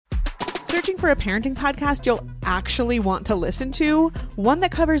Searching for a parenting podcast you'll actually want to listen to? One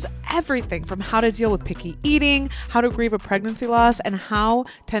that covers everything from how to deal with picky eating, how to grieve a pregnancy loss, and how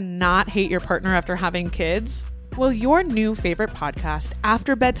to not hate your partner after having kids? Well, your new favorite podcast,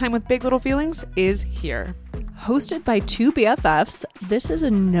 After Bedtime with Big Little Feelings, is here. Hosted by two BFFs, this is a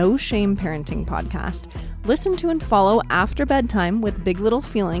no-shame parenting podcast. Listen to and follow After Bedtime with Big Little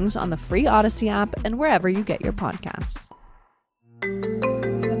Feelings on the free Odyssey app and wherever you get your podcasts.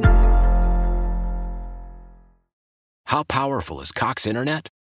 How powerful is Cox Internet?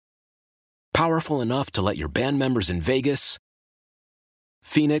 Powerful enough to let your band members in Vegas,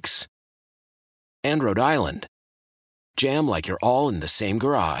 Phoenix, and Rhode Island jam like you're all in the same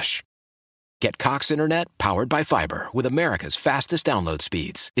garage. Get Cox Internet powered by fiber with America's fastest download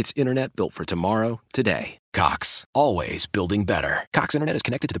speeds. It's internet built for tomorrow, today. Cox, always building better. Cox Internet is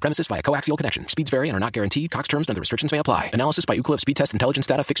connected to the premises via coaxial connection. Speeds vary and are not guaranteed. Cox terms and other restrictions may apply. Analysis by Ookla Speed Test Intelligence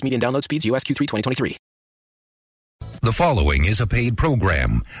Data. Fixed median download speeds. US Q3 2023. The following is a paid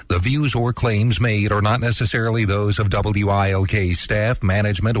program. The views or claims made are not necessarily those of WILK staff,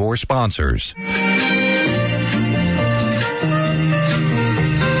 management, or sponsors.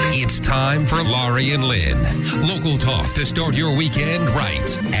 It's time for Laurie and Lynn. Local talk to start your weekend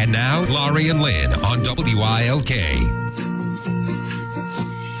right. And now, Laurie and Lynn on WILK.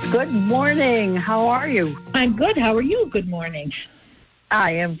 Good morning. How are you? I'm good. How are you? Good morning.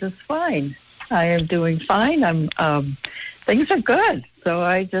 I am just fine. I am doing fine. Things are good. So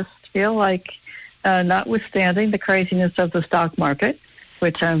I just feel like, notwithstanding the craziness of the stock market,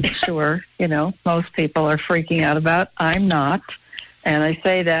 which I'm sure, most people are freaking out about, I'm not. And I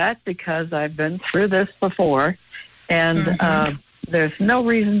say that because I've been through this before, and there's no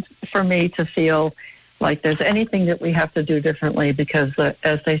reason for me to feel like there's anything that we have to do differently because,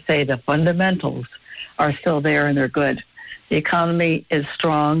 as they say, the fundamentals are still there and they're good. The economy is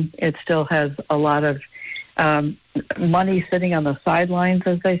strong. It still has a lot of money sitting on the sidelines,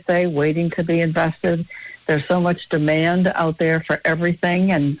 as they say, waiting to be invested. There's so much demand out there for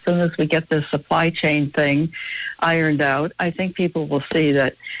everything, and as soon as we get this supply chain thing ironed out, I think people will see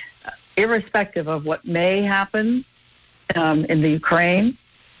that irrespective of what may happen in the Ukraine,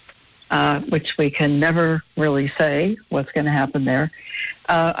 which we can never really say what's going to happen there,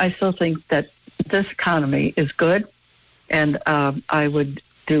 I still think that this economy is good, and I would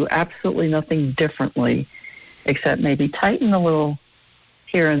do absolutely nothing differently except maybe tighten a little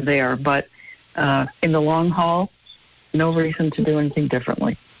here and there, but in the long haul, no reason to do anything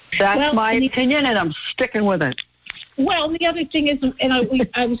differently. That's my opinion, and I'm sticking with it. Well, the other thing is, and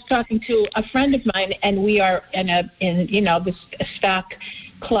I was talking to a friend of mine, and we are in this stock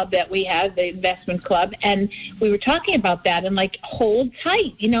club that we have, the investment club, and we were talking about that and hold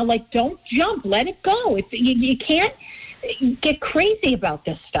tight, don't jump, let it go. You can't get crazy about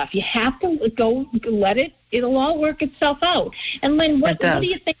this stuff. You have to go, let it. It'll all work itself out. And Lynn, what do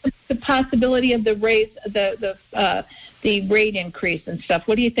you think of the possibility of the raise, the rate increase and stuff?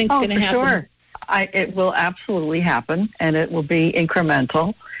 What do you think is going to happen? Sure. It will absolutely happen, and it will be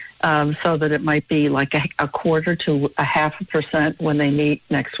incremental, so that it might be like a quarter to 0.5% when they meet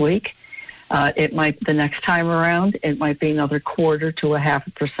next week. It might, the next time around, it might be another quarter to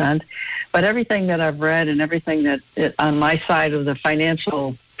 0.5%. But everything that I've read and everything that on my side of the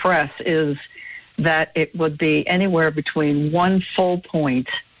financial press is that it would be anywhere between 1 full point,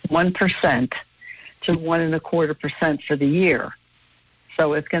 1%, to 1.25% for the year.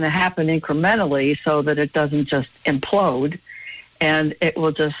 So it's going to happen incrementally so that it doesn't just implode. And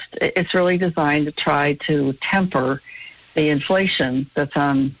it's really designed to try to temper the inflation that's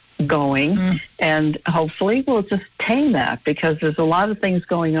ongoing. And hopefully we'll just tame that, because there's a lot of things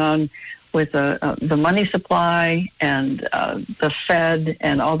going on with the money supply and the Fed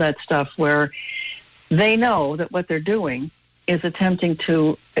and all that stuff, where they know that what they're doing is attempting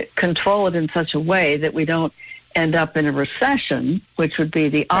to control it in such a way that we don't end up in a recession, which would be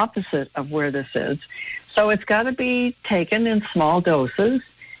the opposite of where this is. So it's got to be taken in small doses,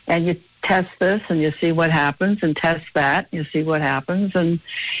 and you test this and you see what happens, and test that, you see what happens, and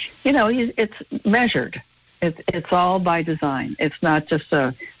it's measured. It's all by design. It's not just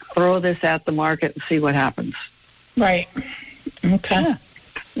throw this at the market and see what happens. Right. Okay.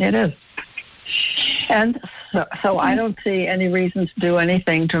 Yeah, it is. And so I don't see any reason to do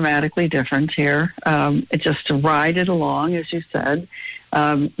anything dramatically different here. It's just to ride it along, as you said.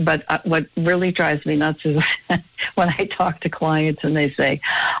 But what really drives me nuts is when I talk to clients and they say,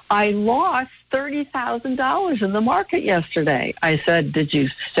 I lost $30,000 in the market yesterday. I said, did you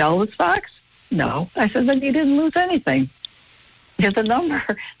sell the stocks? No. I said, then you didn't lose anything. Because the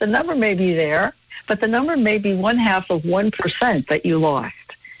number may be there, but the number may be 0.5% that you lost.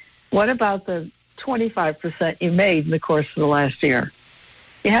 what about the 25% you made in the course of the last year?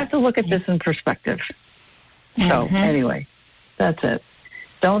 You have to look at this in perspective. So anyway, that's it.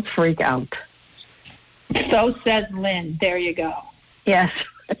 Don't freak out. So says Lynn. There you go. Yes.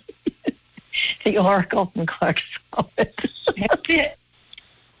 The Oracle from Clark's Summit. That's it.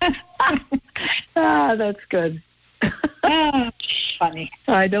 That's good. Funny.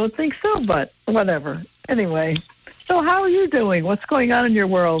 I don't think so, but whatever. Anyway, so how are you doing? What's going on in your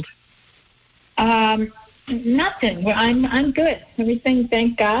world? Nothing. Well, I'm good. Everything,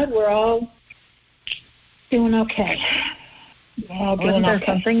 thank God. We're all doing okay. Wasn't there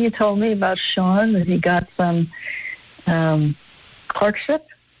something you told me about Sean, that he got some clerkship?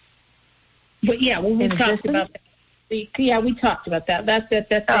 But we talked about that. We talked about that.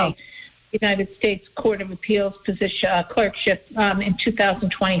 That's a United States Court of Appeals position, clerkship in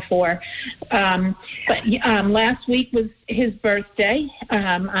 2024. But last week was his birthday.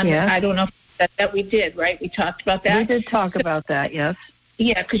 I don't know if that we did, right? We talked about that. We did talk about that, yes.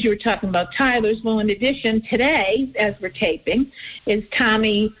 Yeah, because you were talking about Tyler's. Well, in addition, today, as we're taping, is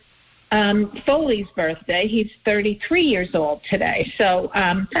Tommy Foley's birthday. He's 33 years old today. So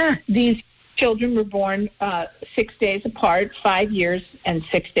these children were born 6 days apart, 5 years and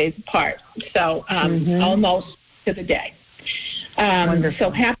 6 days apart. So almost to the day. So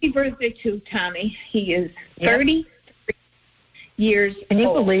happy birthday to Tommy. He is 33 years old. Can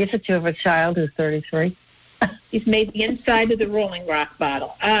you believe that you have a child who's 33? He's made the inside of the Rolling Rock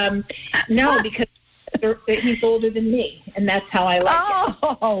bottle. No, because he's older than me, and that's how I like it.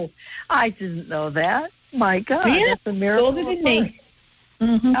 Oh, I didn't know that. My God, yeah, that's a miracle. Older than me.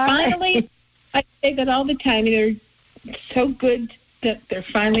 Finally, I say that all the time. They're so good that they're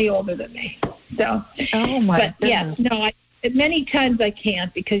finally older than me. So, goodness. Yeah, no, many times I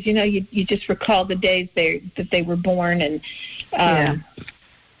can't, because you just recall the days that they were born, and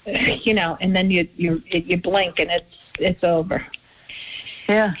and then you blink and it's over.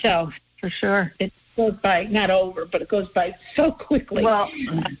 Yeah. So for sure, it goes by, not over, but it goes by so quickly. Well,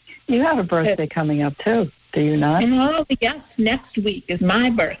 you have a birthday coming up too, do you not? Oh yes, next week is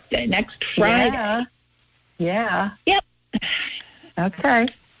my birthday. Next Friday. Yeah. Yep. Okay.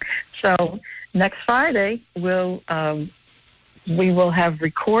 So next Friday we will have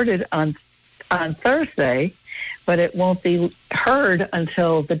recorded on Thursday, but it won't be heard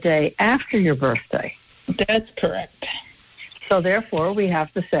until the day after your birthday. That's correct. So therefore, we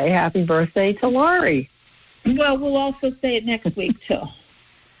have to say happy birthday to Laurie. Well, we'll also say it next week, too.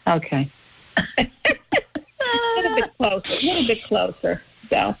 Okay. A little bit closer.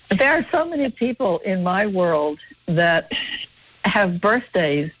 So there are so many people in my world that have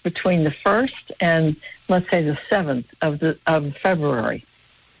birthdays between the 1st and, let's say, the 7th of February,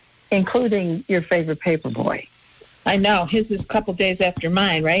 including your favorite paperboy. I know. His is a couple days after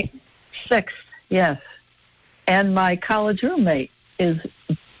mine, right? 6th, yes. And my college roommate is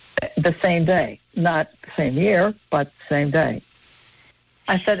the same day. Not the same year, but the same day.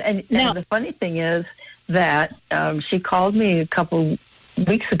 I said, and the funny thing is that she called me a couple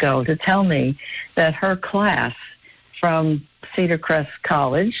weeks ago to tell me that her class from Cedar Crest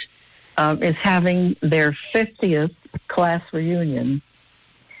College is having their 50th class reunion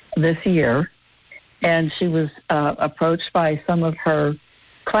this year. And she was approached by some of her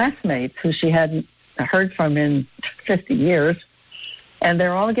classmates who she hadn't heard from in 50 years. And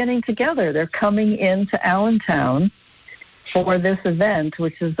they're all getting together. They're coming into Allentown for this event,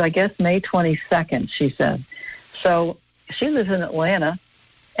 which is, I guess, May 22nd, she said. So she lives in Atlanta,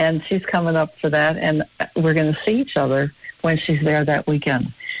 and she's coming up for that. And we're going to see each other when she's there that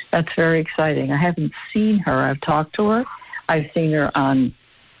weekend. That's very exciting. I haven't seen her. I've talked to her. I've seen her on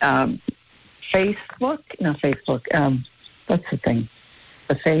Facebook. What's the thing?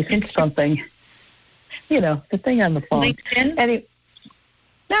 The face something. The thing on the phone. LinkedIn?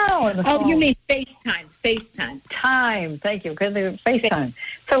 No, on the phone. Oh, you mean FaceTime. Time. Thank you. Because they're FaceTime.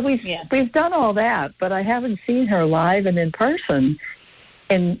 So we've done all that, but I haven't seen her live and in person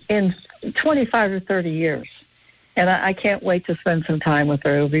in 25 or 30 years. And I can't wait to spend some time with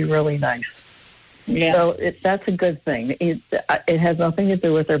her. It'll be really nice. Yeah. So that's a good thing. It has nothing to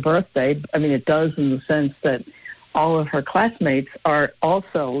do with her birthday. I mean, it does in the sense that all of her classmates are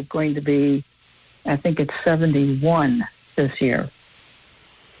also going to be, I think it's 71 this year.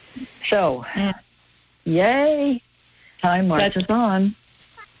 So, yay. Time marches on.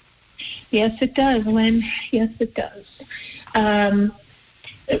 Yes, it does, Lynn. Yes, it does.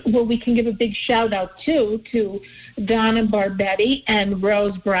 Well, we can give a big shout-out, too, to Donna Barbetti and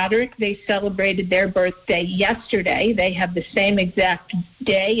Rose Broderick. They celebrated their birthday yesterday. They have the same exact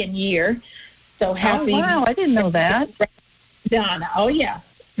day and year. So happy. Oh, wow. I didn't know that. Donna. Oh, yeah.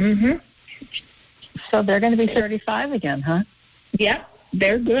 Mm-hmm. So they're going to be 35 again, huh? Yep,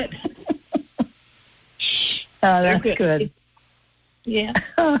 they're good. That's good. Yeah.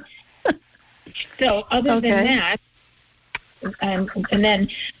 So other than that, and then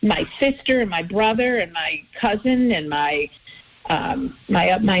my sister and my brother and my cousin and my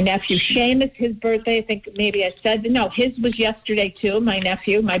nephew Seamus, his birthday, I think maybe I said, no, his was yesterday too. My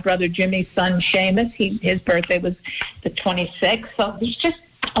nephew, my brother Jimmy's son Seamus, his birthday was the 26th. So there's just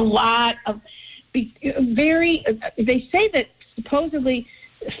a lot of they say that supposedly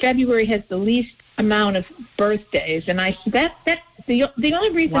February has the least amount of birthdays, and I said that's the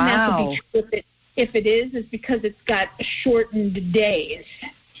only reason that could be true if it is because it's got shortened days,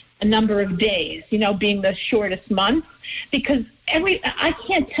 a number of days, being the shortest month. Because I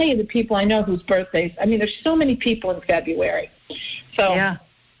can't tell you the people I know whose birthdays. I mean, there's so many people in February. So yeah,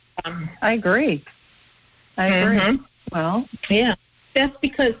 I agree. Mm-hmm. Well, yeah, that's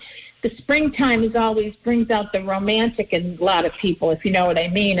because the springtime always brings out the romantic in a lot of people, if you know what I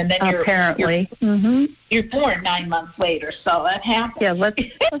mean. And then you're born 9 months later, so that happens. Yeah, let's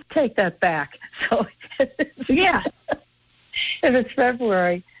take that back. So yeah, if it's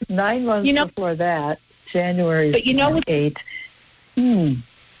February, 9 months before that, January. But 8. Nine.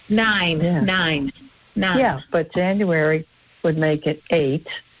 Yeah. Nine. Yeah, but January would make it 8.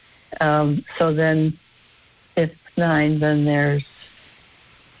 So then, if 9, then there's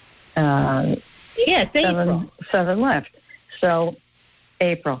it's April. 7 left. So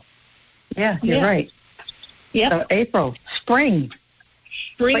April. Yeah, you're right. Yeah. So April, spring.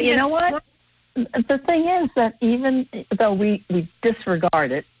 But you know what? The thing is that even though we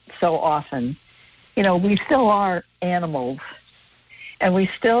disregard it so often, we still are animals, and we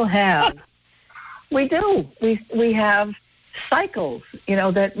still have. We do. We have cycles.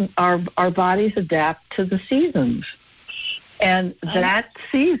 That our bodies adapt to the seasons. And that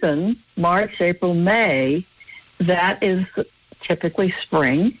season, March, April, May, that is typically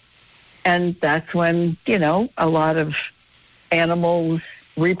spring. And that's when, a lot of animals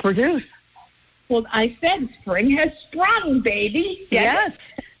reproduce. Well, I said spring has sprung, baby. Yes.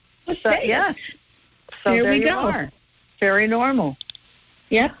 Yes. So there we go. Are. Very normal.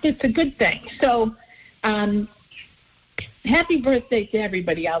 Yep, it's a good thing. So, happy birthday to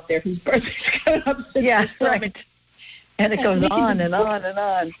everybody out there whose birthday's coming up. Yes, right. And it goes on and on and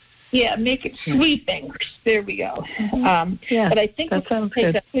on. Yeah, make it sweeping. There we go. But I think we'll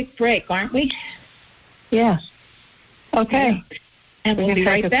take a quick break, aren't we? Yeah. Okay. Yeah. And we'll be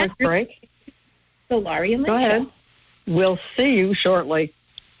right back. Quick break. The Laurie and Lynn Go ahead. Show. We'll see you shortly.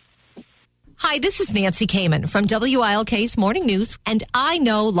 Hi, this is Nancy Kamen from WILK's Morning News, and I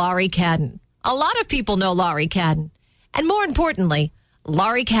know Laurie Cadden. A lot of people know Laurie Cadden. And more importantly,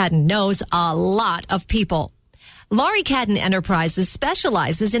 Laurie Cadden knows a lot of people. Laurie Cadden Enterprises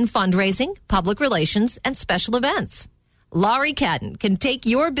specializes in fundraising, public relations, and special events. Laurie Cadden can take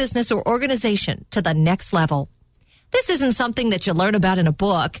your business or organization to the next level. This isn't something that you learn about in a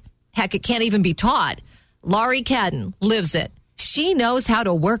book. Heck, it can't even be taught. Laurie Cadden lives it. She knows how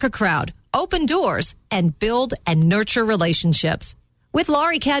to work a crowd, open doors, and build and nurture relationships. With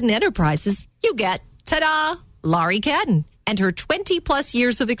Laurie Cadden Enterprises, you get, ta-da, Laurie Cadden and her 20-plus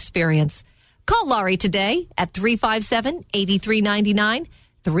years of experience. Call Laurie today at 357-8399,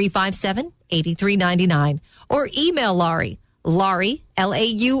 357-8399, or email Laurie, Laurie, at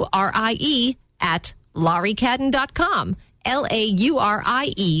lauriecadden.com,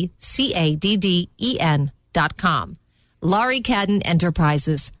 LaurieCadden.com. Laurie Cadden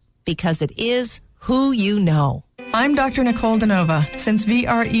Enterprises, because it is who you know. I'm Dr. Nicole DeNova. Since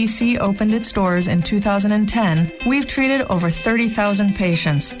VREC opened its doors in 2010, we've treated over 30,000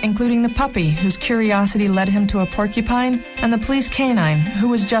 patients, including the puppy whose curiosity led him to a porcupine, and the police canine who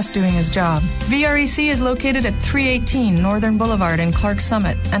was just doing his job. VREC is located at 318 Northern Boulevard in Clark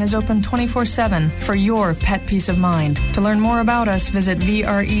Summit and is open 24/7 for your pet peace of mind. To learn more about us, visit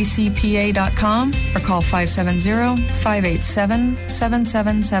VRECPA.com or call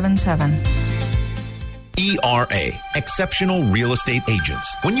 570-587-7777. ERA, Exceptional Real Estate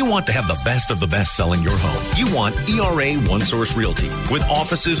Agents. When you want to have the best of the best selling your home, you want ERA One Source Realty. With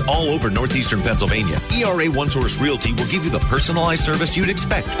offices all over northeastern Pennsylvania, ERA One Source Realty will give you the personalized service you'd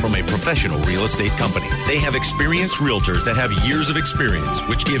expect from a professional real estate company. They have experienced realtors that have years of experience,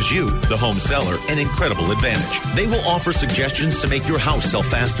 which gives you, the home seller, an incredible advantage. They will offer suggestions to make your house sell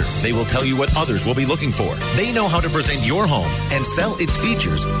faster. They will tell you what others will be looking for. They know how to present your home and sell its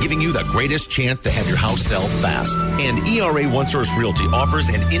features, giving you the greatest chance to have your house sell fast. And ERA One Source Realty offers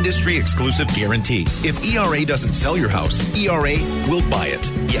an industry-exclusive guarantee. If ERA doesn't sell your house, ERA will buy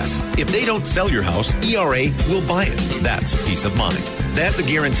it. Yes, if they don't sell your house, ERA will buy it. That's peace of mind. That's a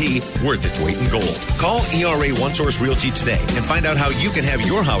guarantee worth its weight in gold. Call ERA One Source Realty today and find out how you can have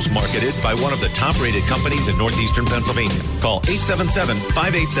your house marketed by one of the top-rated companies in northeastern Pennsylvania. Call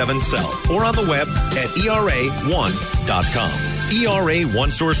 877-587-SELL or on the web at ERA1.com. ERA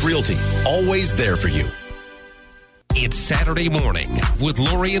One Source Realty, always there for you. It's Saturday morning with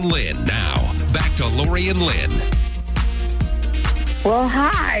Laurie and Lynn. Now, back to Laurie and Lynn. Well,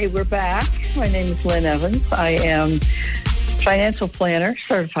 hi, we're back. My name is Lynn Evans. I am financial planner,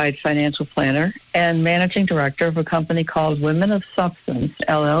 certified financial planner, and managing director of a company called Women of Substance,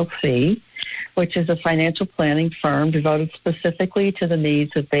 LLC, which is a financial planning firm devoted specifically to the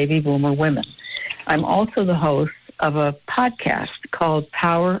needs of baby boomer women. I'm also the host of a podcast called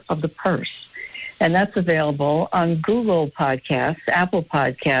Power of the Purse, and that's available on Google Podcasts, Apple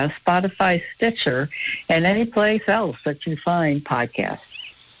Podcasts, Spotify, Stitcher, and any place else that you find podcasts.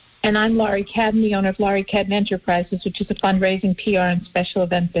 And I'm Laurie Cadden, the owner of Laurie Cadden Enterprises, which is a fundraising, PR, and special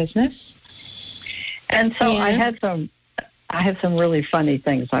event business. And so I have some really funny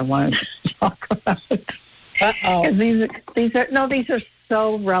things I wanted to talk about. Uh-oh. These are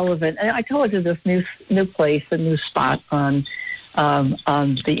so relevant. And I told you this new place, a new spot on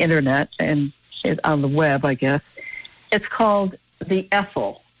the internet and on the web, I guess. It's called The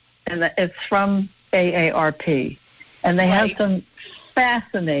Ethel, and it's from AARP. And they have some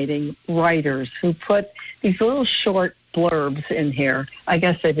fascinating writers who put these little short blurbs in here. I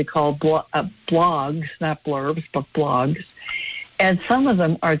guess they'd be called blogs, not blurbs, but blogs. And some of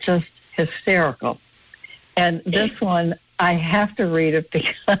them are just hysterical. And this one, I have to read it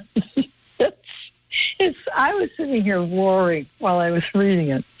because I was sitting here roaring while I was reading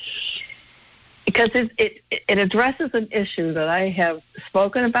it. Because it addresses an issue that I have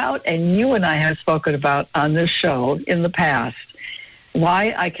spoken about, and you and I have spoken about on this show in the past.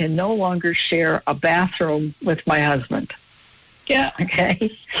 Why I can no longer share a bathroom with my husband. Yeah.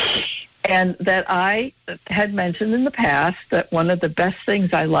 Okay. And that I had mentioned in the past that one of the best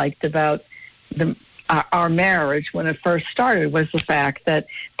things I liked about our marriage when it first started was the fact that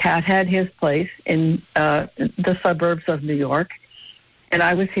Pat had his place in the suburbs of New York, and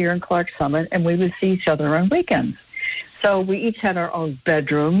I was here in Clark Summit, and we would see each other on weekends. So we each had our own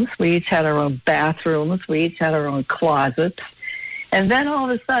bedrooms. We each had our own bathrooms. We each had our own closets. And then all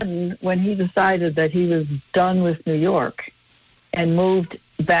of a sudden, when he decided that he was done with New York and moved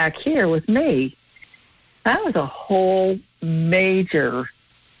back here with me, that was a whole major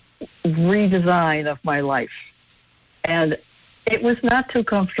redesign of my life. And it was not too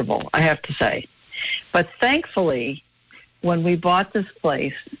comfortable, I have to say. But thankfully, when we bought this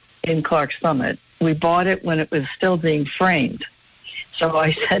place in Clark Summit, we bought it when it was still being framed. So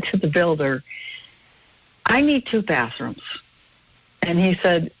I said to the builder, I need 2 bathrooms. And he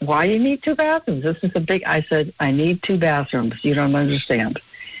said, why do you need 2 bathrooms? This is I said, I need 2 bathrooms. You don't understand.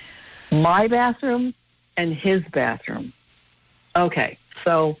 My bathroom and his bathroom. Okay,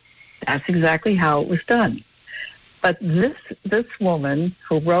 so that's exactly how it was done. But this woman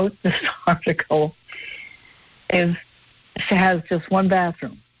who wrote this article she has just 1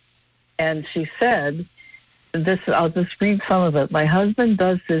 bathroom. And she said, I'll just read some of it. My husband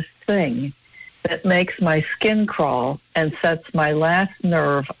does this thing that makes my skin crawl and sets my last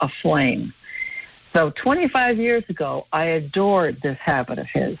nerve aflame. So 25 years ago, I adored this habit of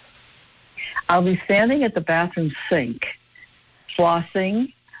his. I'll be standing at the bathroom sink,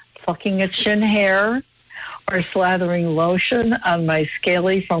 flossing, plucking a chin hair, or slathering lotion on my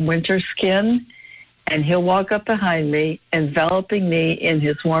scaly from winter skin, and he'll walk up behind me, enveloping me in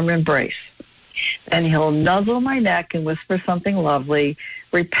his warm embrace. Then he'll nuzzle my neck and whisper something lovely,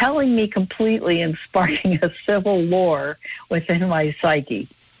 repelling me completely and sparking a civil war within my psyche.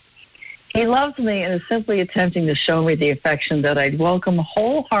 He loves me and is simply attempting to show me the affection that I'd welcome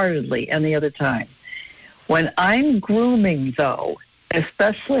wholeheartedly any other time. When I'm grooming, though,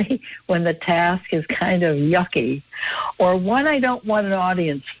 especially when the task is kind of yucky or one I don't want an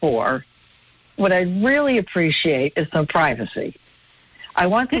audience for, what I really appreciate is some privacy. I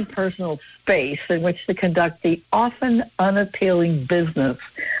want some personal space in which to conduct the often unappealing business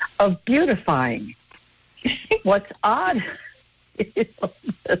of beautifying. What's odd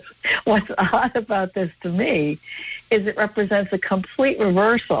about this to me is it represents a complete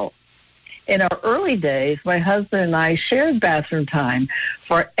reversal. In our early days, my husband and I shared bathroom time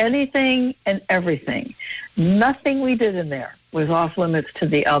for anything and everything. Nothing we did in there was off limits to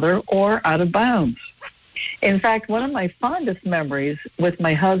the other or out of bounds. In fact, one of my fondest memories with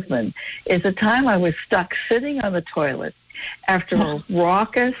my husband is a time I was stuck sitting on the toilet after a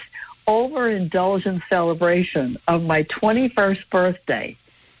raucous, overindulgent celebration of my 21st birthday.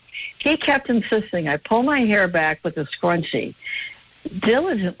 He kept insisting I pull my hair back with a scrunchie,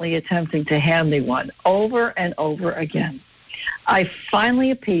 diligently attempting to hand me one over and over again. I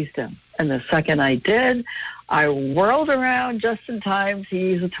finally appeased him, and the second I did, I whirled around just in time to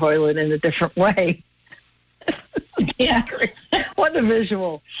use the toilet in a different way. Yeah, what a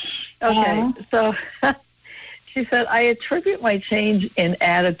visual. Okay, so she said, I attribute my change in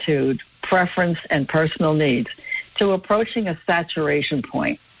attitude, preference, and personal needs to approaching a saturation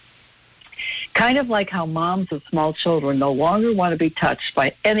point. Kind of like how moms of small children no longer want to be touched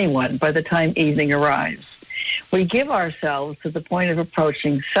by anyone by the time evening arrives. We give ourselves to the point of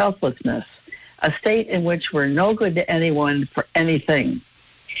approaching selflessness, a state in which we're no good to anyone for anything.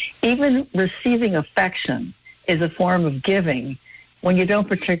 Even receiving affection is a form of giving when you don't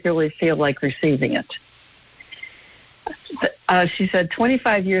particularly feel like receiving it. She said,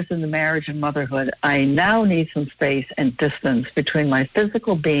 25 years into marriage and motherhood, I now need some space and distance between my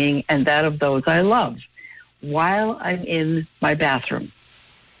physical being and that of those I love while I'm in my bathroom.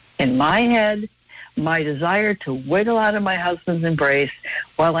 In my head, my desire to wiggle out of my husband's embrace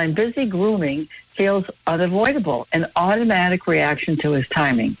while I'm busy grooming feels unavoidable, an automatic reaction to his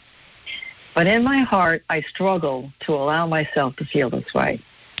timing. But in my heart, I struggle to allow myself to feel this way.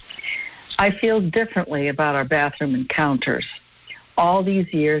 I feel differently about our bathroom encounters. All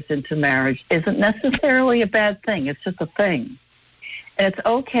these years into marriage isn't necessarily a bad thing. It's just a thing. And it's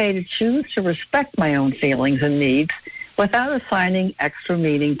okay to choose to respect my own feelings and needs without assigning extra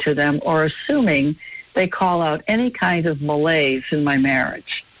meaning to them or assuming they call out any kind of malaise in my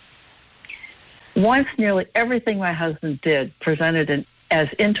marriage. Once nearly everything my husband did presented as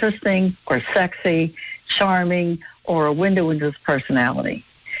interesting or sexy, charming, or a window into his personality.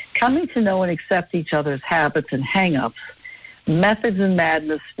 Coming to know and accept each other's habits and hang-ups, methods and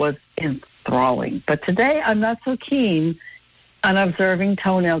madness was enthralling. But today I'm not so keen on observing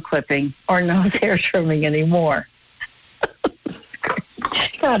toenail clipping or nose hair trimming anymore.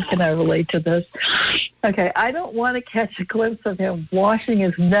 God, can I relate to this? Okay, I don't want to catch a glimpse of him washing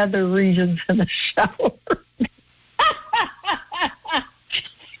his nether regions in the shower.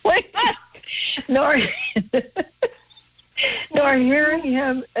 Wait, nor hearing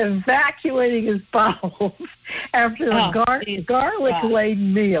him evacuating his bowels after a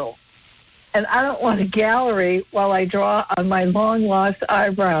garlic-laden meal. And I don't want a gallery while I draw on my long-lost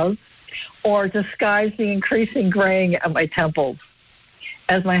eyebrows or disguise the increasing graying at my temples.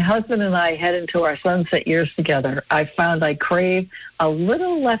 As my husband and I head into our sunset years together, I found I crave a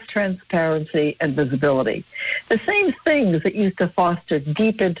little less transparency and visibility. The same things that used to foster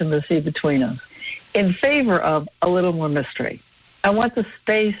deep intimacy between us, in favor of a little more mystery. I want the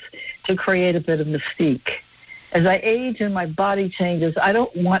space to create a bit of mystique. As I age and my body changes, I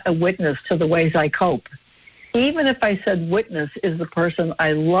don't want a witness to the ways I cope. Even if I said witness is the person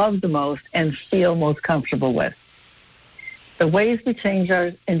I love the most and feel most comfortable with. The ways we change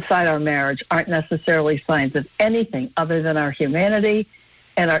inside our marriage aren't necessarily signs of anything other than our humanity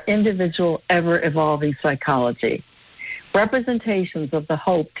and our individual, ever-evolving psychology. Representations of the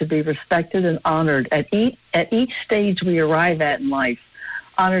hope to be respected and honored at each stage we arrive at in life,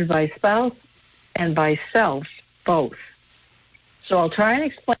 honored by spouse and by self, both. So I'll try and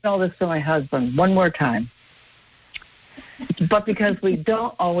explain all this to my husband one more time. But because we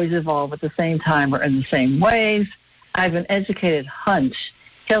don't always evolve at the same time or in the same ways, I have an educated hunch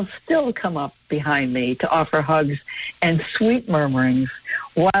he'll still come up behind me to offer hugs and sweet murmurings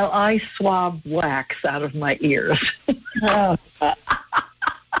while I swab wax out of my ears. That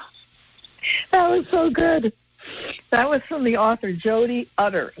was so good. That was from the author Jodi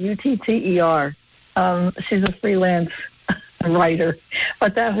Utter, Utter. She's a freelance writer,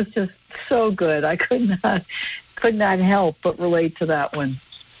 but that was just so good. I could not help but relate to that one.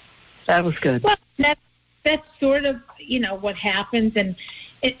 That was good. Well, that's sort of, what happens. And,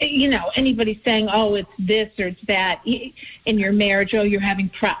 anybody saying, oh, it's this or it's that in your marriage, oh, you're having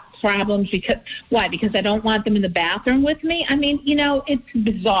problems because, why? Because I don't want them in the bathroom with me? I mean, it's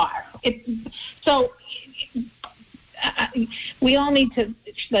bizarre. We all need to,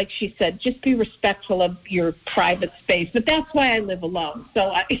 like she said, just be respectful of your private space. But that's why I live alone.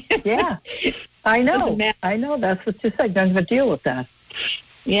 So yeah, I know. That's what you said. Don't have to deal with that.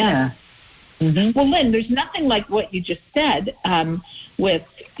 Yeah. Mm-hmm. Well, Lynn, there's nothing like what you just said with,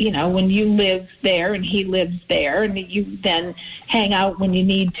 when you live there and he lives there and you then hang out when you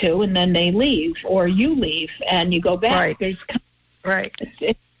need to and then they leave or you leave and you go back. Right. Right.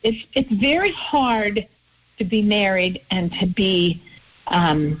 It's very hard to be married and to be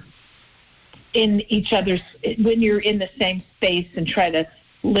in each other's, when you're in the same space and try to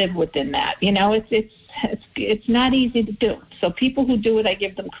live within that. You know, it's not easy to do. So people who do it, I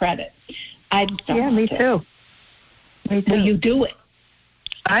give them credit. I just don't want me to. too. Me too. Well, you do it.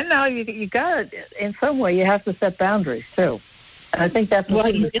 I know you got it. In some way, you have to set boundaries too, and I think that's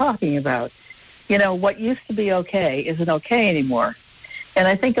what you're talking about. You know, what used to be okay isn't okay anymore, and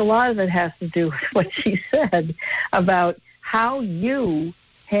I think a lot of it has to do with what she said about how you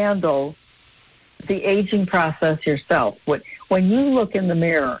handle the aging process yourself. When you look in the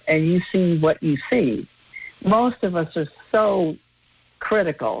mirror and you see what you see, most of us are so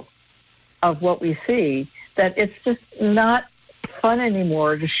critical of what we see that it's just not fun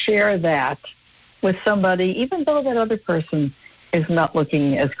anymore to share that with somebody, even though that other person is not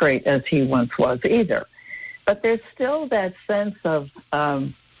looking as great as he once was either. But there's still that sense of,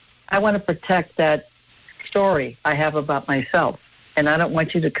 I want to protect that story I have about myself, and I don't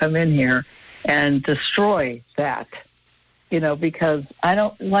want you to come in here and destroy that, you know, because I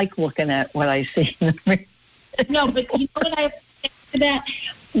don't like looking at what I see in the mirror. No, but you know what I have to say to that?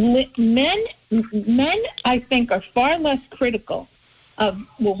 Men, I think, are far less critical of,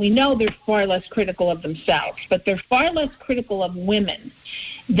 well, we know they're far less critical of themselves, but they're far less critical of women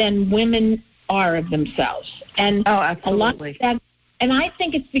than women are of themselves. And absolutely. A lot of that, and I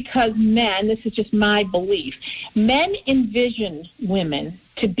think it's because men, this is just my belief, men envision women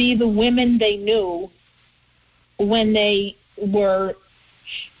to be the women they knew when they were,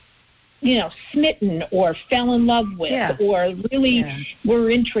 you know, smitten or fell in love with or really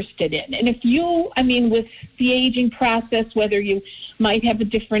were interested in. And if you, I mean, with the aging process, whether you might have a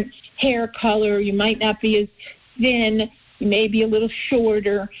different hair color, you might not be as thin, you may be a little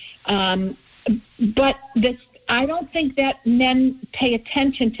shorter, but I don't think that men pay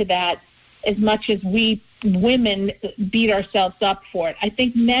attention to that as much as we women beat ourselves up for it. I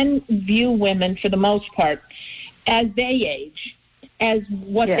think men view women, for the most part, as they age, as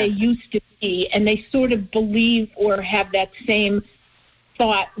what they used to be, and they sort of believe or have that same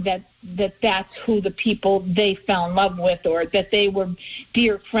thought that that's who the people they fell in love with, or that they were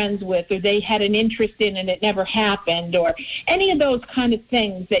dear friends with, or they had an interest in and it never happened, or any of those kind of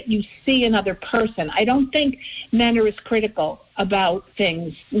things that you see another person. I don't think men are as critical about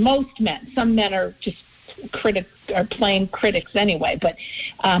things. Most men. Some men are just plain critics anyway, but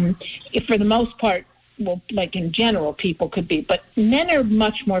for the most part, well, like in general, people could be, but men are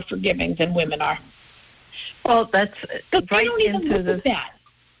much more forgiving than women are. Well, that's but right they don't even into look at that.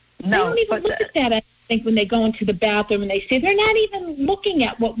 No, they don't even look at that, I think, when they go into the bathroom and they say they're not even looking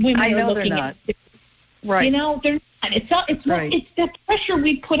at what women are looking at. Right. You know, they're not. It's the pressure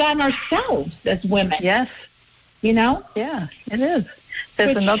we put on ourselves as women. Yes. You know? Yeah, it is.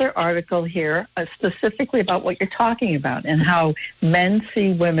 There's another article here specifically about what you're talking about and how men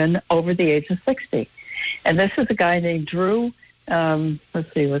see women over the age of 60. And this is a guy named Drew,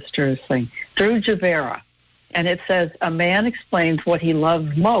 let's see, what's Drew's thing? Drew Javera. And it says, a man explains what he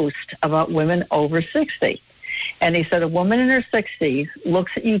loves most about women over 60. And he said, a woman in her 60s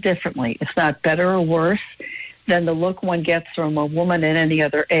looks at you differently. It's not better or worse than the look one gets from a woman at any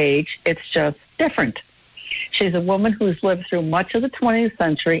other age. It's just different. She's a woman who's lived through much of the 20th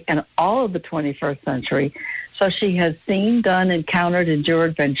century and all of the 21st century. So she has seen, done, encountered,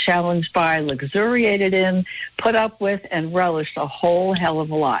 endured, been challenged by, luxuriated in, put up with, and relished a whole hell of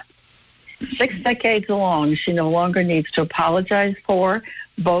a lot. 6 decades along, she no longer needs to apologize for,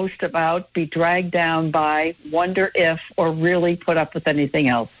 boast about, be dragged down by, wonder if, or really put up with anything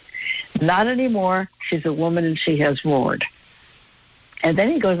else. Not anymore. She's a woman and she has roared. And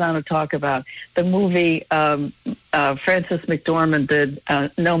then he goes on to talk about the movie Frances McDormand did,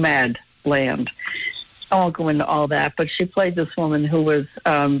 Nomad Land. I won't go into all that, but she played this woman who was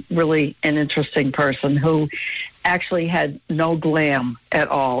really an interesting person who actually had no glam at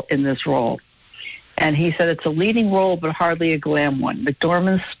all in this role. And he said it's a leading role, but hardly a glam one.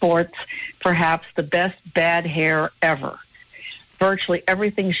 McDormand sports perhaps the best bad hair ever. Virtually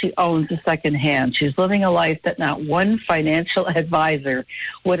everything she owns is secondhand. She's living a life that not one financial advisor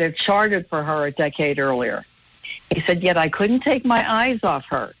would have charted for her a decade earlier. He said, yet I couldn't take my eyes off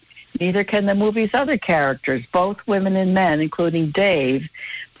her. Neither can the movie's other characters, both women and men, including Dave,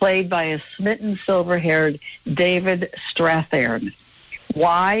 played by a smitten silver-haired David Strathairn.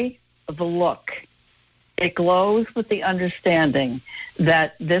 Why? The look. It glows with the understanding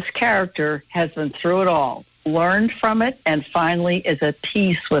that this character has been through it all, learned from it, and finally is at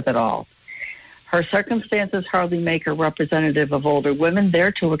peace with it all. Her circumstances hardly make her representative of older women.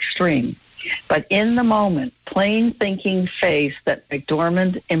 They're too extreme. But in the moment, plain thinking face that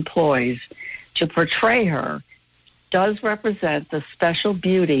McDormand employs to portray her does represent the special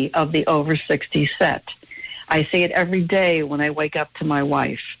beauty of the over 60 set. I see it every day when I wake up to my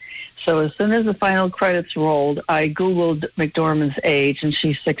wife. So as soon as the final credits rolled, I Googled McDormand's age, and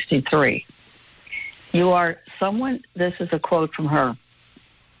she's 63. You are someone, this is a quote from her,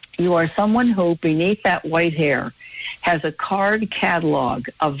 you are someone who, beneath that white hair, has a card catalog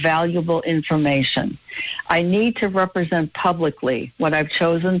of valuable information. I need to represent publicly what I've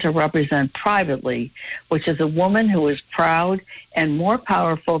chosen to represent privately, which is a woman who is proud and more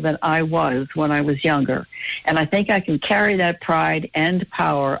powerful than I was when I was younger. And I think I can carry that pride and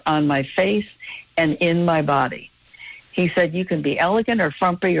power on my face and in my body. He said, you can be elegant or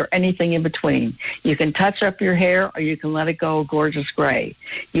frumpy or anything in between. You can touch up your hair or you can let it go gorgeous gray.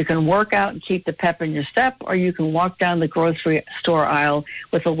 You can work out and keep the pep in your step, or you can walk down the grocery store aisle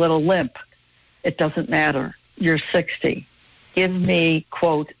with a little limp. It doesn't matter. You're 60. Give me,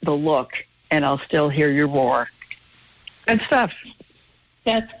 quote, the look, and I'll still hear your roar. Good stuff.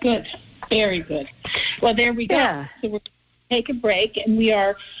 That's good. Very good. Well, there we go. Yeah. So we're going to take a break, and we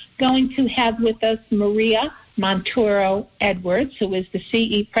are going to have with us Maria Monturo Edwards, who is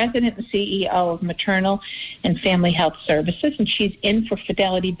the president and CEO of Maternal and Family Health Services, and she's in for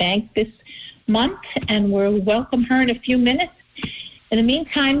Fidelity Bank this month, and we'll welcome her in a few minutes. In the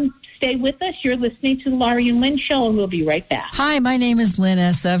meantime, stay with us. You're listening to the Laurie Lynn Show, and we'll be right back. Hi, my name is Lynn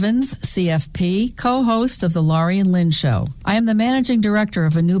S. Evans, CFP, co-host of the Laurie Lynn Show. I am the managing director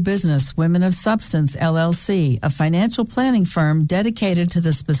of a new business, Women of Substance, LLC, a financial planning firm dedicated to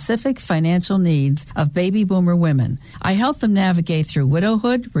the specific financial needs of baby boomer women. I help them navigate through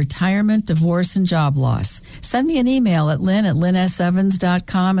widowhood, retirement, divorce, and job loss. Send me an email at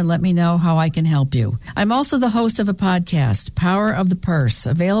lynn@lynnsevans.com and let me know how I can help you. I'm also the host of a podcast, Power of the Purse,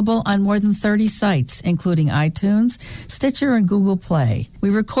 available on more than 30 sites, including iTunes, Stitcher, and Google Play. We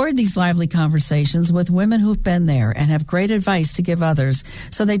record these lively conversations with women who've been there and have great advice to give others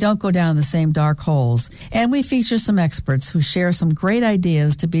so they don't go down the same dark holes. And we feature some experts who share some great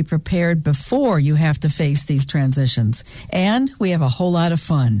ideas to be prepared before you have to face these transitions. And we have a whole lot of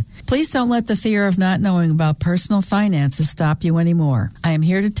fun. Please don't let the fear of not knowing about personal finances stop you anymore. I am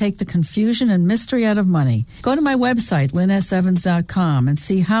here to take the confusion and mystery out of money. Go to my website, lynnsevans.com, and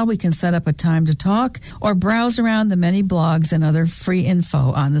see how we can set up a time to talk or browse around the many blogs and other free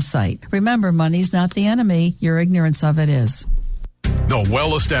info on the site. Remember, money's not the enemy. Your ignorance of it is. The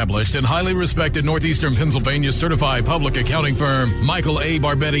well-established and highly respected Northeastern Pennsylvania certified public accounting firm Michael A.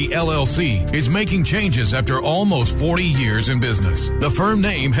 Barbetti, LLC, is making changes after almost 40 years in business. The firm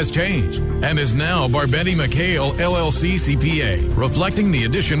name has changed and is now Barbetti McHale, LLC CPA, reflecting the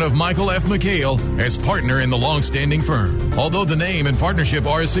addition of Michael F. McHale as partner in the long-standing firm. Although the name and partnership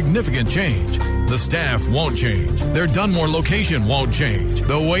are a significant change, the staff won't change. Their Dunmore location won't change.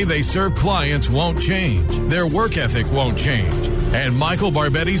 The way they serve clients won't change. Their work ethic won't change. And Michael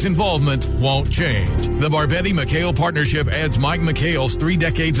Barbetti's involvement won't change. The Barbetti-McHale partnership adds Mike McHale's 3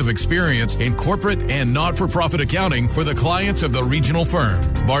 decades of experience in corporate and not-for-profit accounting for the clients of the regional firm.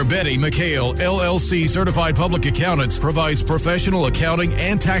 Barbetti-McHale, LLC certified public accountants provides professional accounting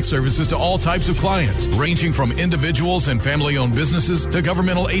and tax services to all types of clients, ranging from individuals and family-owned businesses to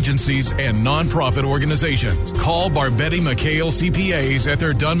governmental agencies and non-profit organizations. Call Barbetti-McHale CPAs at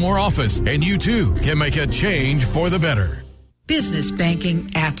their Dunmore office, and you too can make a change for the better. Business banking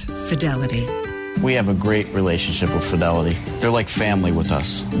at Fidelity. We have a great relationship with Fidelity. They're like family with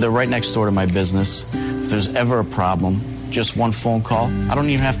us. They're right next door to my business. If there's ever a problem, just one phone call, I don't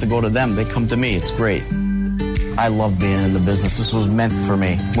even have to go to them. They come to me. It's great. I love being in the business. This was meant for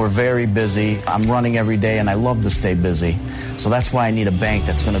me. We're very busy. I'm running every day, and I love to stay busy. So that's why I need a bank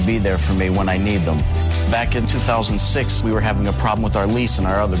that's going to be there for me when I need them. Back in 2006, we were having a problem with our lease in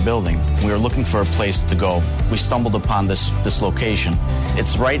our other building. We were looking for a place to go. We stumbled upon this location.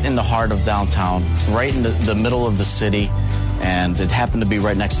 It's right in the heart of downtown, right in the middle of the city, and it happened to be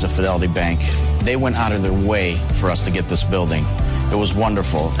right next to Fidelity Bank. They went out of their way for us to get this building. It was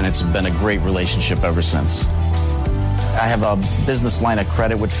wonderful, and it's been a great relationship ever since. I have a business line of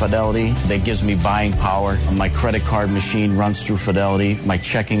credit with Fidelity that gives me buying power. My credit card machine runs through Fidelity, my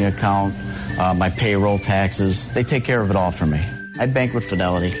checking account, my payroll, taxes. They take care of it all for me. I bank with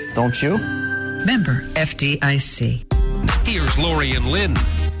Fidelity. Don't you? Member FDIC. Here's Laurie and Lynn.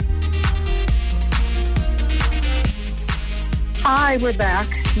 Hi, we're back.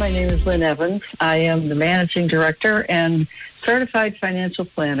 My name is Lynn Evans. I am the managing director and certified financial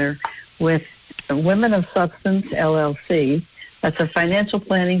planner with Women of Substance, LLC. That's a financial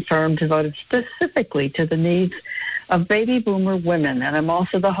planning firm devoted specifically to the needs of baby boomer women. And I'm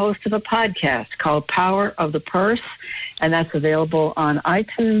also the host of a podcast called Power of the Purse. and that's available on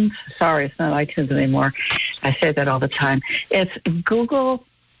iTunes. Sorry, it's not iTunes anymore. I say that all the time. It's Google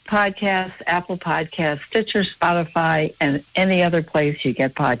Podcasts, Apple Podcasts, Stitcher, Spotify, and any other place you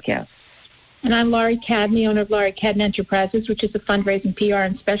get podcasts. And I'm Laurie Cadden, the owner of Laurie Cadden Enterprises, which is a fundraising, PR,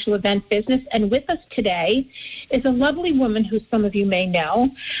 and special event business. And with us today is a lovely woman who some of you may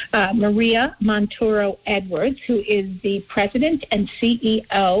know, Maria Monturo Edwards, who is the president and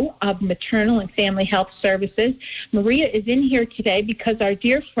CEO of Maternal and Family Health Services. Maria is in here today because our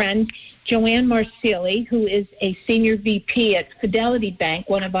dear friend Joanne Marsili, who is a senior VP at Fidelity Bank,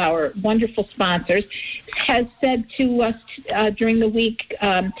 one of our wonderful sponsors, has said to us during the week,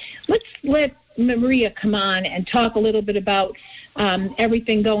 let's let Maria come on and talk a little bit about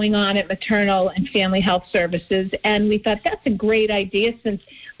everything going on at Maternal and Family Health Services. And we thought that's a great idea since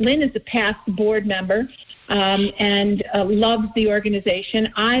Lynn is a past board member and loves the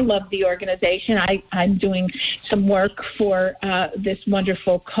organization. I love the organization. I'm doing some work for this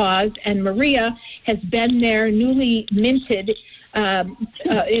wonderful cause. And Maria has been there, newly minted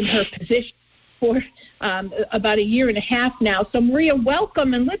in her position for about a year and a half now. So, Maria,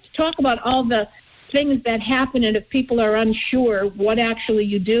 welcome, and let's talk about all the things that happen, and if people are unsure what actually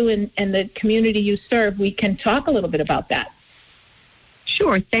you do and the community you serve, we can talk a little bit about that.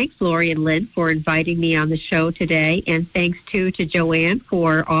 Sure. Thanks, Laurie and Lynn, for inviting me on the show today, and thanks, too, to Joanne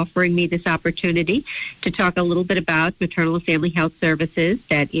for offering me this opportunity to talk a little bit about Maternal and Family Health Services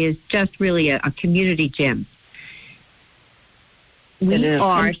that is just really a community gym. We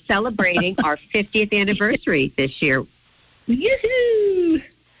are celebrating our 50th anniversary this year. Yoo-hoo!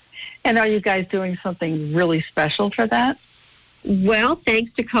 And are you guys doing something really special for that? Well,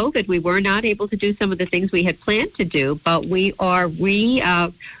 thanks to COVID, we were not able to do some of the things we had planned to do, but we are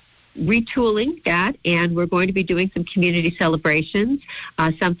retooling that, and we're going to be doing some community celebrations,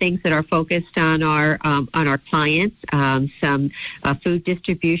 some things that are focused on our clients, some food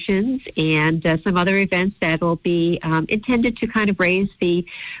distributions, and some other events that will be intended to kind of raise the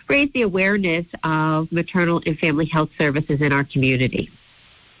awareness of maternal and family health services in our community.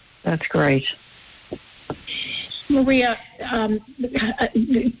 That's great. Maria,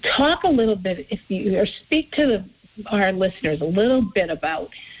 talk a little bit, if you or speak to our listeners a little bit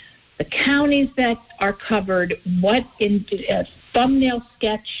about the counties that are covered, what in a thumbnail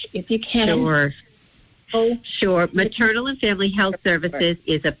sketch, if you can. Sure. Maternal and Family Health Services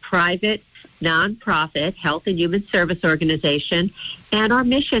is a private, nonprofit health and human service organization, and our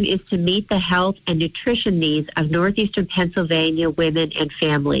mission is to meet the health and nutrition needs of northeastern Pennsylvania women and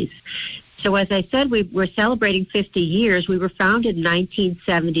families. So as I said, we're celebrating 50 years. We were founded in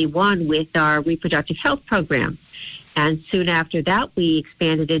 1971 with our reproductive health program. And soon after that, we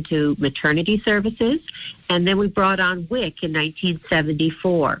expanded into maternity services, and then we brought on WIC in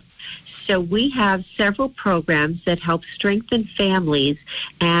 1974. So we have several programs that help strengthen families,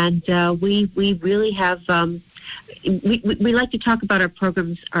 and we really have we like to talk about our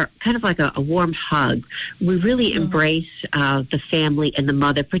programs are kind of like a warm hug. We really embrace the family and the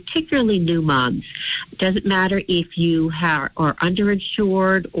mother, particularly new moms. It doesn't matter if you are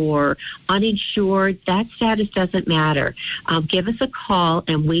underinsured or uninsured. That status doesn't matter. Give us a call,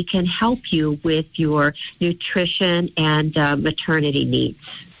 and we can help you with your nutrition and maternity needs.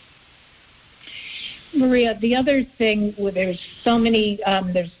 Maria, the other thing, where there's so many,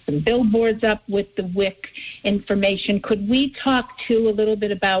 there's some billboards up with the WIC information. Could we talk, too, a little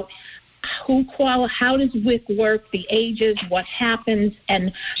bit about how does WIC work, the ages, what happens,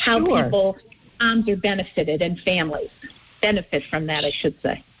 and how people, moms are benefited and families benefit from that, I should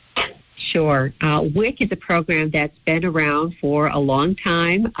say? Sure. WIC is a program that's been around for a long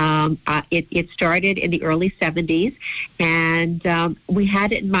time. It started in the early 70s, and we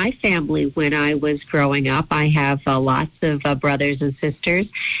had it in my family when I was growing up. I have lots of brothers and sisters,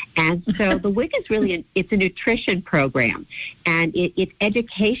 and so the WIC is really it's a nutrition program, and it's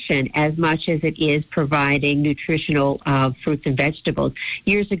education as much as it is providing nutritional fruits and vegetables.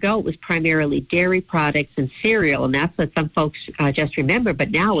 Years ago, it was primarily dairy products and cereal, and that's what some folks just remember,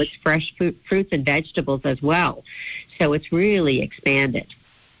 but now it's fresh fruits and vegetables as well. So it's really expanded.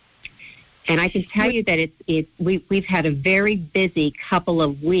 And I can tell you that we've had a very busy couple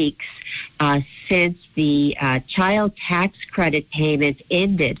of weeks since the child tax credit payments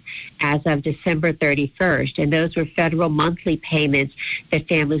ended as of December 31st, and those were federal monthly payments that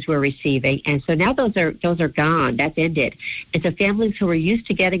families were receiving. And so now those are gone. That's ended. And so families who were used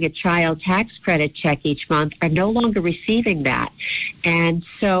to getting a child tax credit check each month are no longer receiving that. And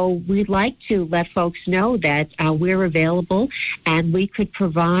so we'd like to let folks know that we're available, and we could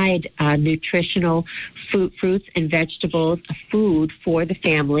provide nutritional fruits and vegetables, food for the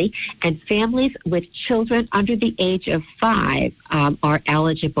family. And families with children under the age of 5 are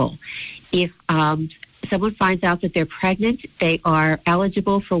eligible. If someone finds out that they're pregnant, they are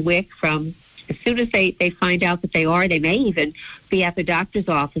eligible for WIC from as soon as they find out that they are. They may even be at the doctor's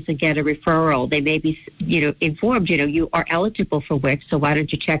office and get a referral. They may be, informed, you are eligible for WIC, so why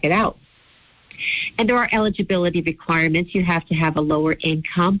don't you check it out? And there are eligibility requirements. You have to have a lower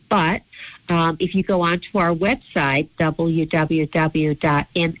income, but if you go onto our website, www.mfhs.org,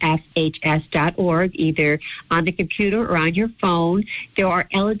 either on the computer or on your phone, there are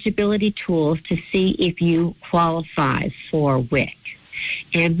eligibility tools to see if you qualify for WIC.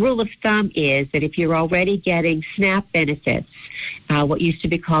 And rule of thumb is that if you're already getting SNAP benefits, what used to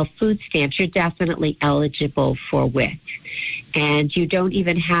be called food stamps, you're definitely eligible for WIC. And you don't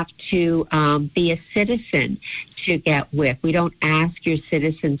even have to be a citizen to get WIC. We don't ask your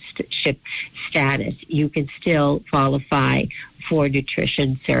citizenship status. You can still qualify for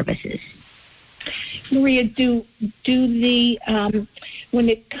nutrition services. Maria, do the when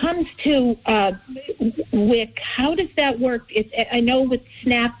it comes to WIC, how does that work? I know with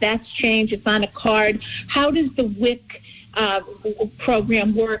SNAP that's changed; it's on a card. How does the WIC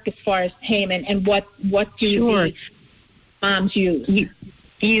program work as far as payment, and what do the moms use?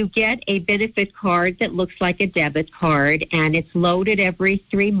 You get a benefit card that looks like a debit card, and it's loaded every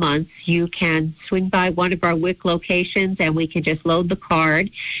 3 months. You can swing by one of our WIC locations, and we can just load the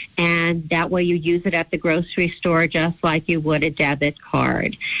card, and that way you use it at the grocery store just like you would a debit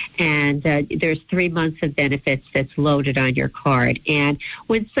card. And there's 3 months of benefits that's loaded on your card. And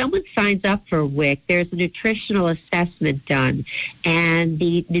when someone signs up for WIC, there's a nutritional assessment done, and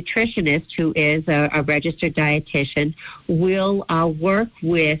the nutritionist, who is a registered dietitian, will work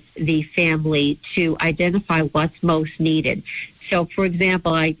with the family to identify what's most needed. So, for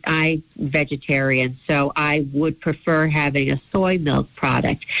example, I'm vegetarian, so I would prefer having a soy milk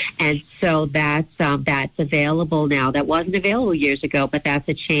product, and so that's available now. That wasn't available years ago, but that's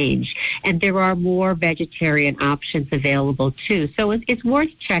a change. And there are more vegetarian options available too. So it's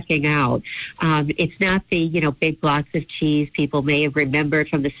worth checking out. It's not the big blocks of cheese people may have remembered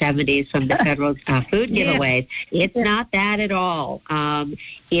from the 70s from the federal food giveaways. It's not that at all.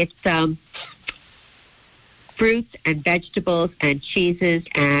 It's fruits and vegetables and cheeses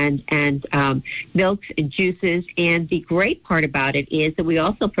and milks and juices. And the great part about it is that we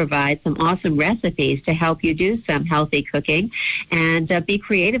also provide some awesome recipes to help you do some healthy cooking and be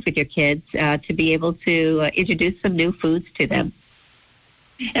creative with your kids to be able to introduce some new foods to them.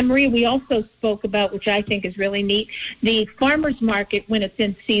 And Maria, we also spoke about, which I think is really neat, the farmers market when it's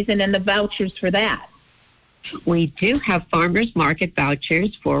in season and the vouchers for that. We do have farmers market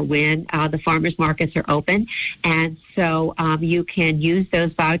vouchers for when the farmers markets are open, and so you can use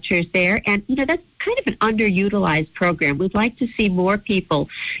those vouchers there. And that's kind of an underutilized program. We'd like to see more people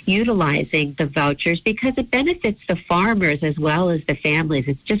utilizing the vouchers because it benefits the farmers as well as the families.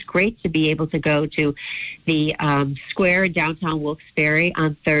 It's just great to be able to go to the square in downtown Wilkes-Barre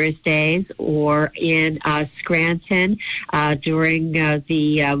on Thursdays or in Scranton during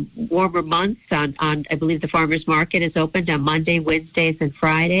the warmer months. On I believe the farmers market is opened on Monday, Wednesdays, and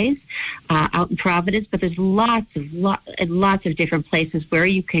Fridays out in Providence. But there's lots of different places where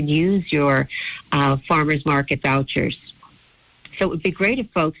you can use your farmers market vouchers. So it would be great if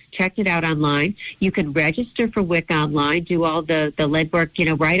folks checked it out online. You can register for WIC online, do all the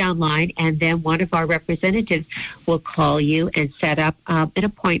legwork, right online, and then one of our representatives will call you and set up an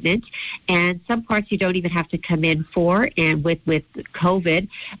appointment. And some parts you don't even have to come in for. And with COVID,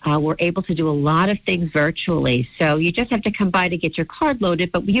 we're able to do a lot of things virtually. So you just have to come by to get your card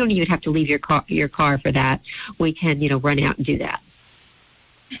loaded, but you don't even have to leave your car for that. We can, run out and do that.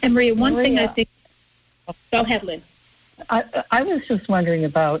 And Maria, one thing I think. Go ahead, Lynn. I was just wondering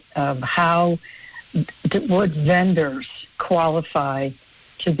about how would vendors qualify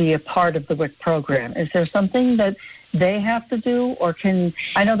to be a part of the WIC program? Is there something that they have to do, or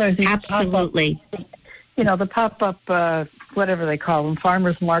I know there's these absolutely, the pop-up, whatever they call them,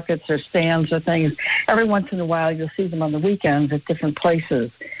 farmers markets or stands or things. Every once in a while, you'll see them on the weekends at different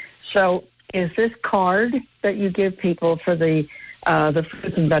places. So, is this card that you give people for the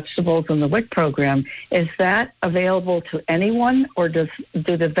fruits and vegetables in the WIC program, is that available to anyone, or do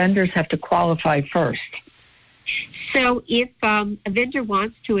the vendors have to qualify first? So if a vendor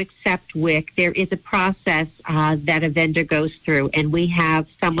wants to accept WIC, there is a process that a vendor goes through, and we have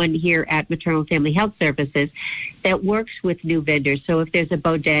someone here at Maternal and Family Health Services that works with new vendors. So if there's a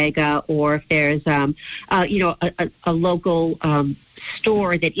bodega or if there's, a local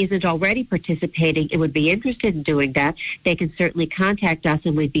store that isn't already participating and would be interested in doing that, they can certainly contact us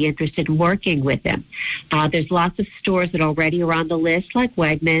and we'd be interested in working with them. There's lots of stores that already are on the list, like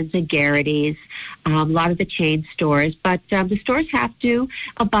Wegmans and Garrity's, a lot of the chain stores, but the stores have to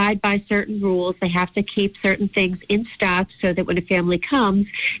abide by certain rules. They have to keep certain things in stock so that when a family comes,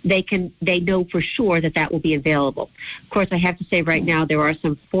 they know for sure that will be available. Of course, I have to say right now there are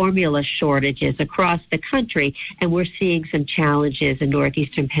some formula shortages across the country, and we're seeing some challenges in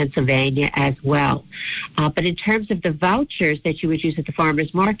northeastern Pennsylvania as well. But in terms of the vouchers that you would use at the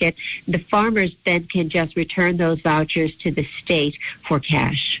farmers market, the farmers then can just return those vouchers to the state for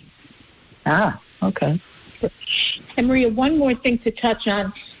cash. Okay. And Maria, one more thing to touch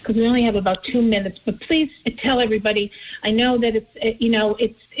on, because we only have about 2 minutes, but please tell everybody, I know that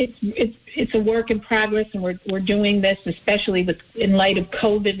it's a work in progress, and we're doing this, especially in light of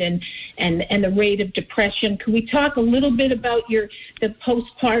COVID and the rate of depression. Can we talk a little bit about the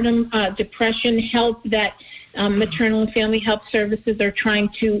postpartum depression help that maternal and family health services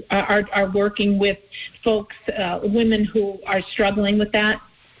are working with folks, women who are struggling with that?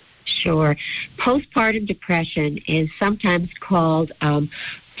 Sure. Postpartum depression is sometimes called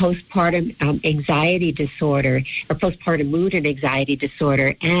postpartum anxiety disorder or postpartum mood and anxiety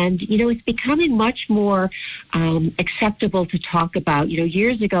disorder. And, it's becoming much more acceptable to talk about.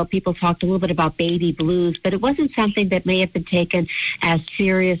 Years ago, people talked a little bit about baby blues, but it wasn't something that may have been taken as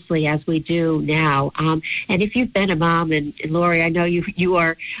seriously as we do now. And if you've been a mom, and Laurie, I know you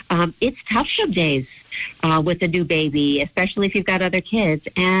are, it's tough some days. With a new baby, especially if you've got other kids.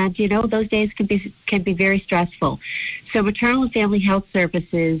 And, those days can be very stressful. So Maternal and Family Health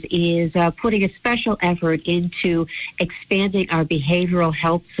Services is putting a special effort into expanding our behavioral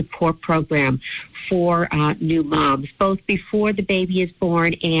health support program for new moms, both before the baby is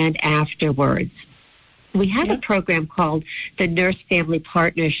born and afterwards. We have a program called the Nurse Family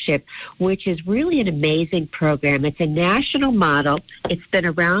Partnership, which is really an amazing program. It's a national model. It's been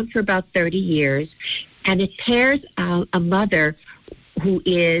around for about 30 years, and it pairs a mother who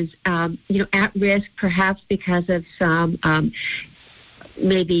is, at risk, perhaps because of some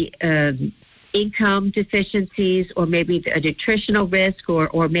maybe income deficiencies, or maybe a nutritional risk,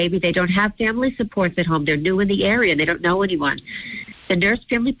 or maybe they don't have family supports at home. They're new in the area and they don't know anyone. The Nurse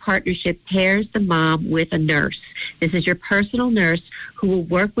Family Partnership pairs the mom with a nurse. This is your personal nurse who will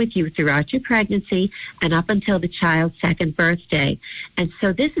work with you throughout your pregnancy and up until the child's second birthday. And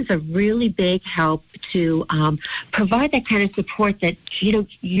so this is a really big help to provide that kind of support that, you're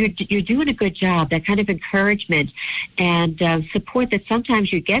doing a good job, that kind of encouragement and support that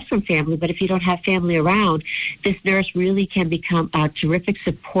sometimes you get from family, but if you don't have family around, this nurse really can become a terrific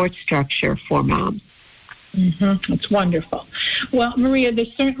support structure for moms. Mm-hmm. It's wonderful. Well, Maria,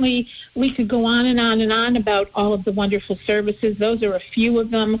 we could go on and on and on about all of the wonderful services. Those are a few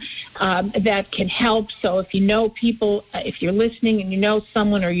of them that can help. So if you know people, if you're listening and you know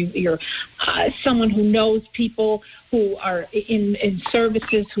someone, or you're someone who knows people who are in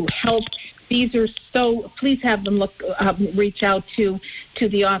services who help, please have them reach out to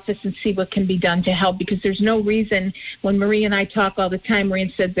the office and see what can be done to help, because there's no reason, when Maria and I talk all the time, Maria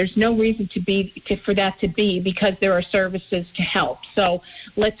said there's no reason for that to be, because there are services to help. So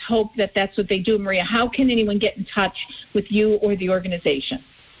let's hope that that's what they do. Maria, how can anyone get in touch with you or the organization?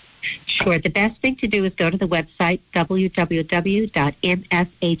 Sure. The best thing to do is go to the website, www.mfhs.org,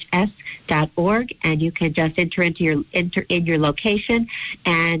 and you can just enter in your location,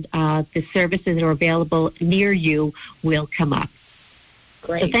 and the services that are available near you will come up.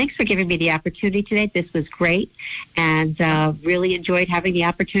 Great. So thanks for giving me the opportunity today. This was great, and really enjoyed having the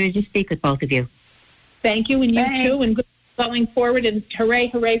opportunity to speak with both of you. Thank you, and you too, and good going forward, and hooray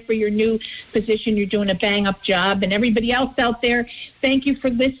for your new position. You're doing a bang-up job. And everybody else out there, thank you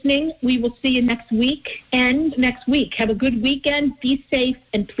for listening. We will see you next week. Have a good weekend. Be safe,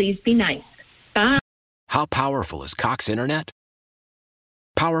 and please be nice. Bye. How powerful is Cox Internet?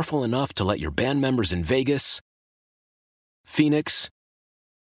 Powerful enough to let your band members in Vegas, Phoenix,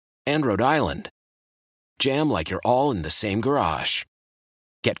 and Rhode Island jam like you're all in the same garage.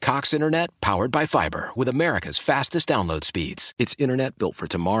 Get Cox Internet powered by fiber with America's fastest download speeds. It's internet built for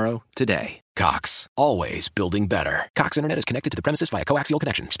tomorrow, today. Cox, always building better. Cox Internet is connected to the premises via coaxial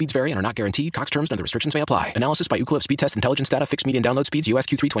connection. Speeds vary and are not guaranteed. Cox terms and other restrictions may apply. Analysis by Ookla of Speed Test Intelligence Data. Fixed median download speeds. US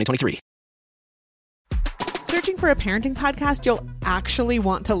Q3 2023. Searching for a parenting podcast you'll actually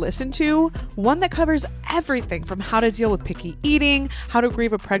want to listen to? One that covers everything from how to deal with picky eating, how to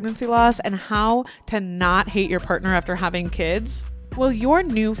grieve a pregnancy loss, and how to not hate your partner after having kids? Well, your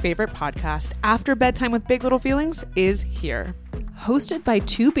new favorite podcast, After Bedtime with Big Little Feelings, is here. Hosted by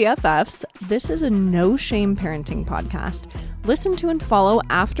two BFFs, this is a no-shame parenting podcast. Listen to and follow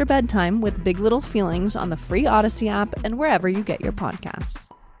After Bedtime with Big Little Feelings on the free Odyssey app and wherever you get your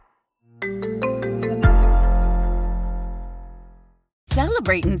podcasts.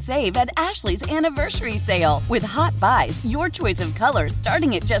 Celebrate and save at Ashley's Anniversary Sale. With Hot Buys, your choice of colors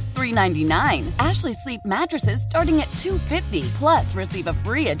starting at just $3.99. Ashley Sleep mattresses starting at $2.50. Plus, receive a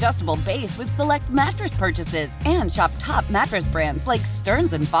free adjustable base with select mattress purchases. And shop top mattress brands like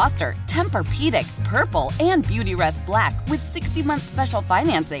Stearns & Foster, Tempur-Pedic, Purple, and Beautyrest Black with 60-month special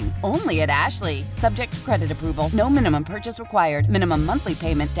financing. Only at Ashley. Subject to credit approval. No minimum purchase required. Minimum monthly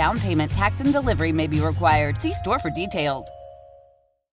payment, down payment, tax, and delivery may be required. See store for details.